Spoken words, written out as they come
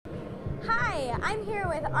I'm here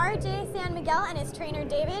with RJ San Miguel and his trainer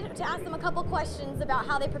David to ask them a couple questions about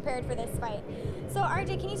how they prepared for this fight. So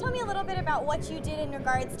RJ, can you tell me a little bit about what you did in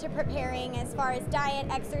regards to preparing as far as diet,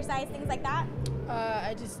 exercise, things like that?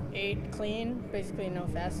 I just ate clean, basically no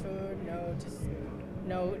fast food,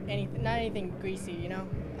 not anything greasy, you know.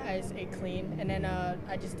 I just ate clean, and then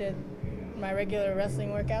I just did my regular wrestling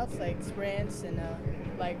workouts like sprints and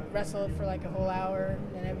like wrestled for like a whole hour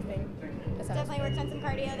and everything. Definitely worked on some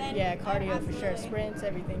cardio then? Yeah, cardio for sure, sprints,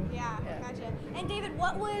 everything. Yeah, gotcha. And David,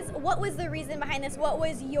 what was the reason behind this? What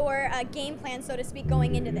was your game plan, so to speak,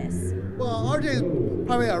 going into this? Well, RJ's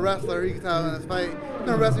probably a wrestler, you can tell in this fight. He's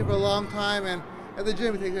been wrestling for a long time, and at the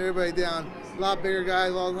gym he takes everybody down. A lot bigger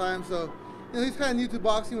guys all the time, so he's kind of new to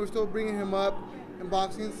boxing. We're still bringing him up in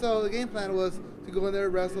boxing, so the game plan was to go in there,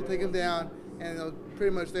 wrestle, take him down, and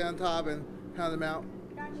pretty much stay on top and pound him out.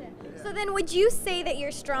 Gotcha. So then would you say that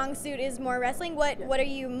your strong suit is more wrestling? What are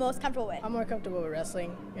you most comfortable with? I'm more comfortable with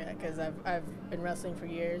wrestling, yeah, because I've been wrestling for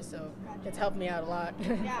years, so it's helped me out a lot.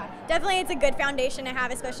 Yeah, definitely it's a good foundation to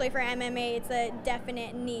have, especially for MMA. It's a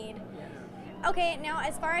definite need. Okay, now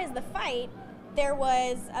as far as the fight, there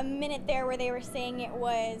was a minute there where they were saying it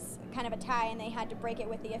was kind of a tie and they had to break it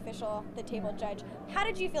with the table judge. How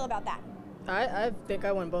did you feel about that? I think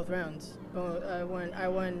I won both rounds.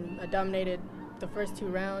 I dominated the first 2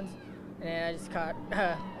 rounds, and then I just caught.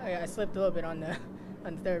 I slipped a little bit on the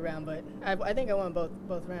third round, but I think I won both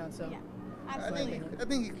rounds. So yeah, absolutely. I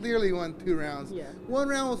think he clearly won 2 rounds. Yeah. 1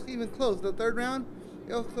 round was even close. The third round,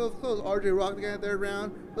 it was close. RJ rocked the guy in the third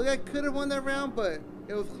round. The guy could have won that round, but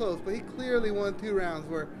it was close. But he clearly won 2 rounds.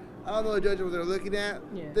 Where I don't know what judges they're looking at.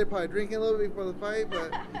 Yeah. They're probably drinking a little bit before the fight,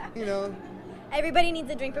 but Everybody needs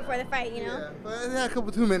a drink before the fight, you know? Yeah, but they had a couple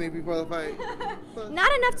too many before the fight. Not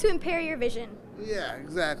enough to impair your vision. Yeah,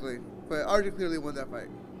 exactly. But RJ clearly won that fight.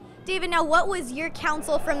 David, now what was your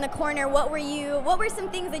counsel from the corner? What were some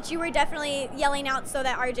things that you were definitely yelling out so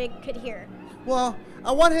that RJ could hear? Well,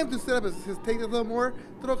 I want him to set up his takedowns a little more,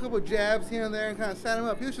 throw a couple jabs here and there and kind of set him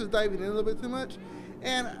up. He was just diving in a little bit too much.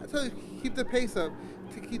 And I tell you, keep the pace up.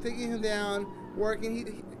 To keep taking him down,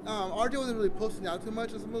 working. RJ wasn't really posting out too much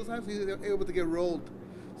some of those times, so he was able to get rolled.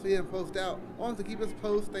 So he didn't post out. I want him to keep his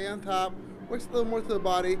post, stay on top, works a little more to the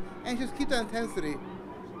body, and just keep that intensity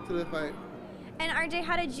to the fight. And RJ,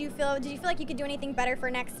 how did you feel? Did you feel like you could do anything better for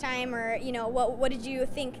next time, or what did you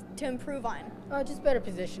think to improve on? Just better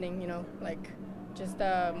positioning, like just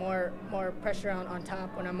more pressure on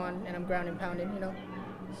top when I'm on and I'm ground and pounding,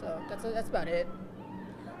 So that's about it.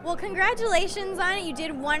 Well, congratulations on it. You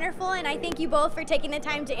did wonderful, and I thank you both for taking the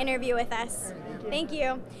time to interview with us. Thank you. Thank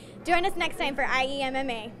you. Join us next time for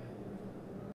IEMMA.